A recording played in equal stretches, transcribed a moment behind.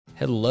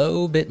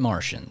Hello,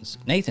 Bitmartians.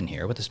 Nathan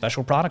here with a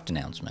special product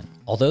announcement.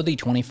 Although the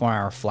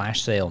 24-hour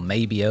flash sale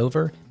may be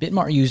over,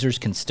 Bitmart users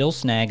can still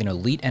snag an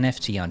elite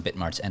NFT on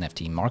Bitmart's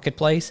NFT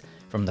marketplace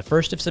from the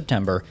 1st of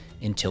September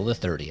until the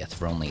 30th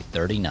for only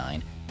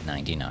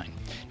 $39.99.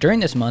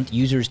 During this month,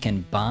 users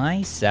can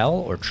buy, sell,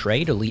 or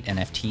trade elite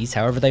NFTs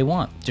however they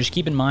want. Just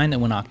keep in mind that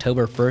when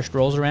October 1st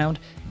rolls around,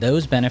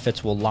 those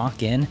benefits will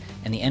lock in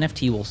and the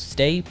NFT will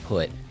stay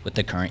put with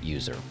the current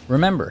user.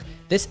 Remember,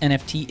 this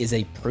NFT is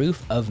a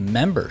proof of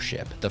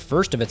membership, the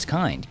first of its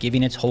kind,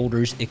 giving its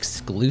holders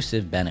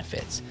exclusive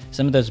benefits.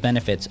 Some of those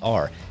benefits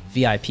are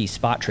VIP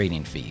spot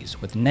trading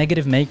fees with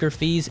negative maker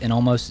fees and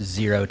almost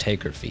zero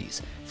taker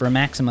fees for a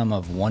maximum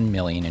of 1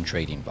 million in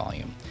trading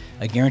volume.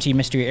 A guaranteed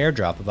mystery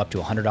airdrop of up to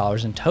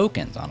 $100 in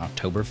tokens on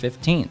October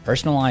 15th,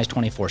 personalized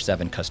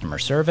 24/7 customer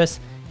service,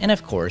 and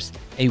of course,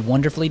 a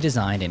wonderfully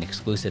designed and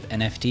exclusive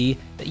NFT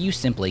that you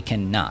simply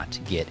cannot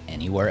get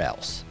anywhere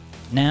else.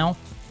 Now,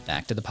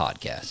 back to the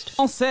podcast.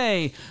 I'll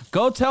say,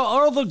 go tell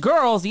all the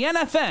girls the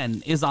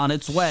NFN is on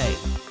its way.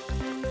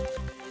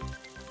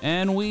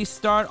 And we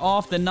start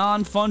off the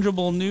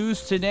non-fungible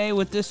news today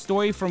with this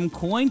story from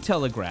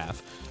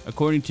Cointelegraph.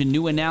 According to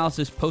new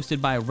analysis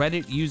posted by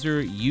Reddit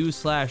user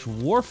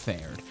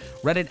u/warfared,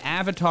 Reddit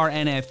avatar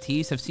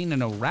NFTs have seen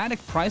an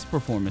erratic price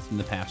performance in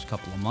the past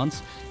couple of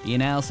months. The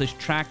analysis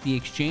tracked the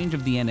exchange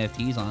of the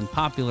NFTs on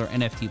popular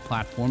NFT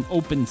platform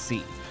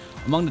OpenSea.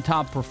 Among the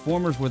top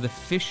performers were the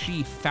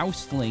Fishy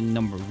Faustling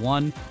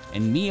 #1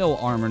 and Mio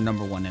Armor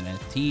 #1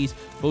 NFTs,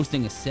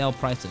 boasting a sale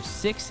price of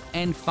 6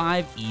 and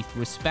 5 ETH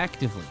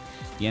respectively.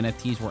 The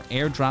NFTs were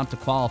airdropped to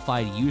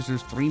qualified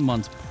users 3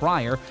 months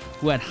prior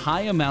who had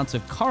high amounts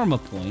of karma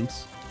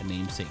points, the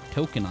namesake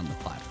token on the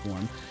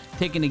platform.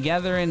 Taken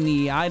together, and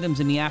the items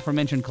in the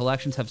aforementioned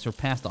collections have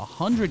surpassed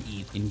 100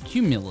 ETH in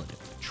cumulative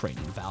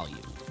trading value.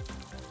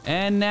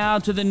 And now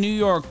to the New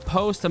York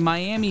Post. A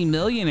Miami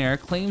millionaire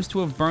claims to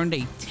have burned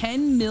a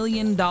 $10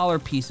 million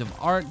piece of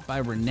art by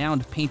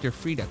renowned painter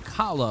Frida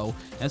Kahlo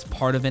as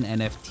part of an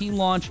NFT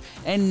launch,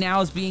 and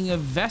now is being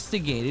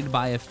investigated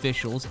by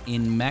officials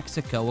in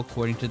Mexico,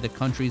 according to the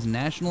country's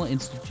National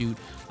Institute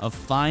of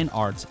Fine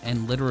Arts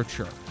and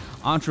Literature.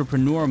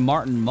 Entrepreneur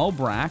Martin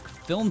Mobrak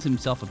filmed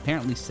himself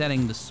apparently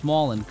setting the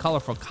small and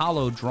colorful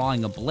Kahlo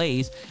drawing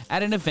ablaze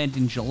at an event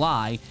in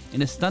July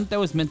in a stunt that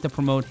was meant to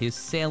promote his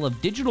sale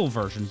of digital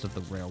versions of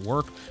the rare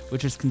work,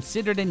 which is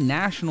considered a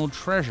national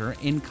treasure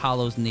in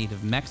Kahlo's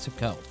native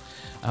Mexico.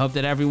 I hope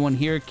that everyone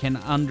here can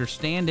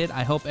understand it.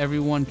 I hope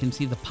everyone can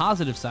see the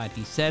positive side,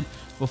 he said,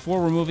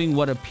 before removing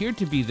what appeared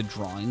to be the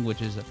drawing,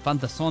 which is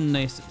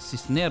Pantazones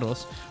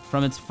Cisneros,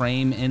 from its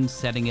frame and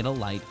setting it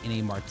alight in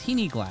a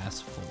martini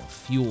glass full of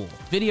fuel.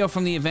 Video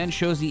from the event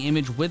shows the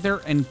image wither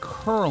and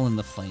curl in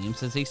the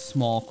flames as a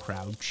small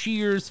crowd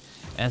cheers,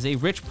 as a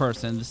rich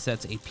person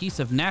sets a piece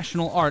of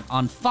national art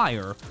on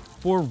fire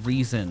for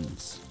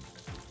reasons.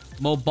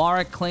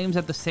 Mobarak claims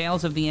that the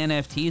sales of the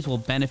NFTs will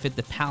benefit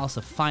the Palace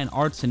of Fine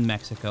Arts in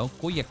Mexico,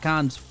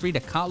 Coyoacan's Frida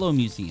Kahlo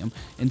Museum,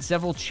 and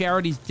several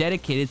charities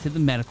dedicated to the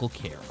medical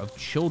care of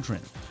children.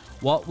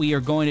 What we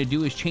are going to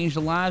do is change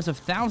the lives of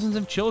thousands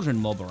of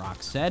children,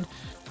 Mobarak said.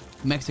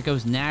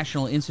 Mexico's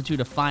National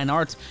Institute of Fine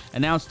Arts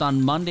announced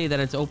on Monday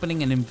that it's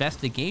opening an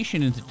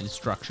investigation into the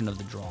destruction of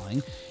the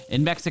drawing.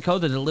 In Mexico,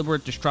 the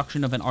deliberate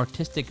destruction of an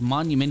artistic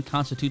monument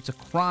constitutes a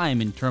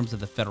crime in terms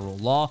of the federal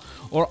law,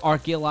 or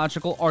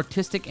archaeological,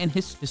 artistic, and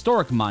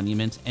historic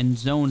monuments and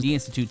zones, the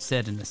Institute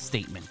said in a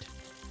statement.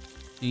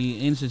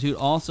 The Institute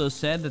also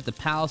said that the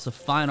Palace of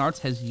Fine Arts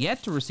has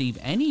yet to receive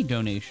any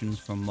donations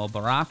from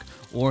Mobarak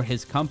or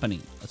his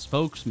company. A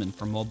spokesman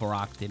for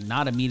Mobarak did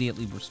not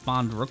immediately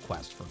respond to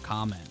requests for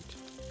comment.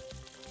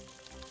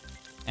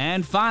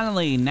 And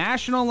finally,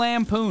 National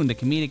Lampoon, the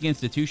comedic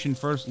institution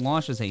first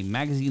launched as a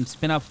magazine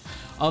spin-off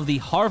of the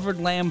Harvard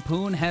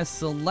Lampoon, has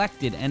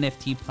selected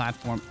NFT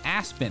platform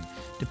Aspen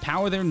to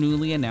power their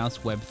newly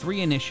announced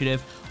Web3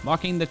 initiative,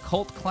 marking the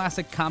cult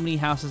classic comedy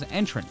house's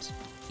entrance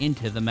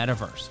into the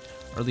metaverse.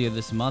 Earlier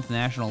this month,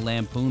 National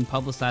Lampoon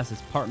publicized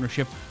its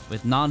partnership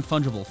with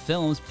Non-Fungible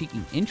Films,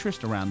 piquing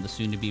interest around the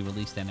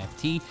soon-to-be-released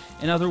NFT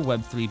and other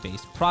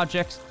Web3-based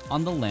projects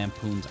on the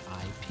Lampoon's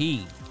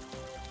IP.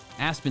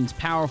 Aspen's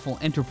powerful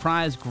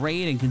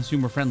enterprise-grade and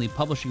consumer-friendly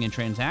publishing and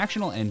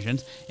transactional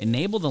engines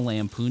enable the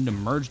Lampoon to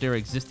merge their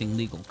existing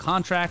legal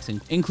contracts,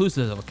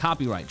 inclusive of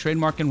copyright,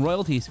 trademark, and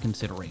royalties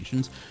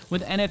considerations,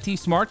 with NFT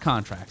smart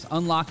contracts,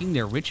 unlocking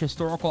their rich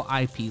historical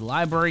IP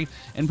library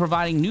and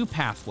providing new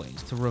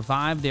pathways to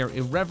revive their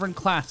irreverent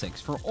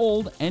classics for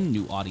old and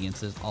new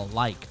audiences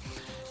alike.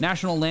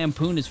 National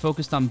Lampoon is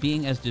focused on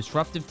being as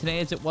disruptive today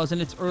as it was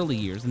in its early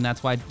years, and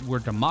that's why we're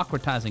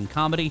democratizing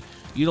comedy,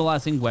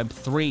 utilizing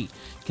Web3.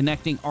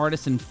 Connecting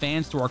artists and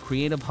fans to our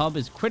creative hub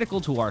is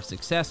critical to our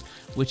success,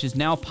 which is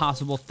now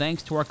possible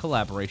thanks to our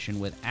collaboration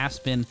with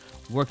Aspen.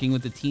 Working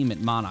with the team at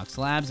Monox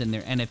Labs and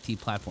their NFT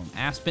platform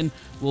Aspen,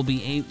 we will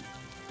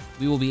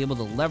be able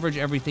to leverage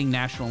everything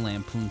National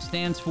Lampoon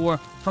stands for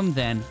from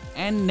then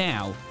and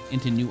now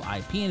into new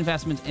IP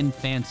investments and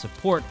fan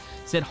support,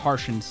 said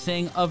Harshan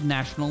Singh of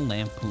National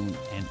Lampoon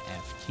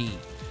NFT.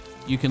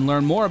 You can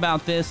learn more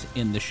about this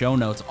in the show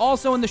notes.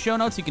 Also in the show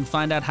notes, you can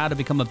find out how to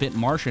become a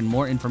Bitmartian.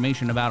 More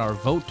information about our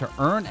Vote to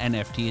Earn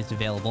NFT is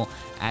available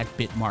at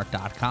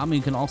bitmart.com.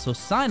 You can also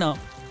sign up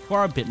for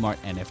our Bitmart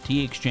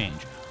NFT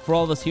exchange. For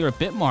all of us here at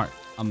Bitmart,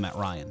 I'm Matt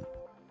Ryan.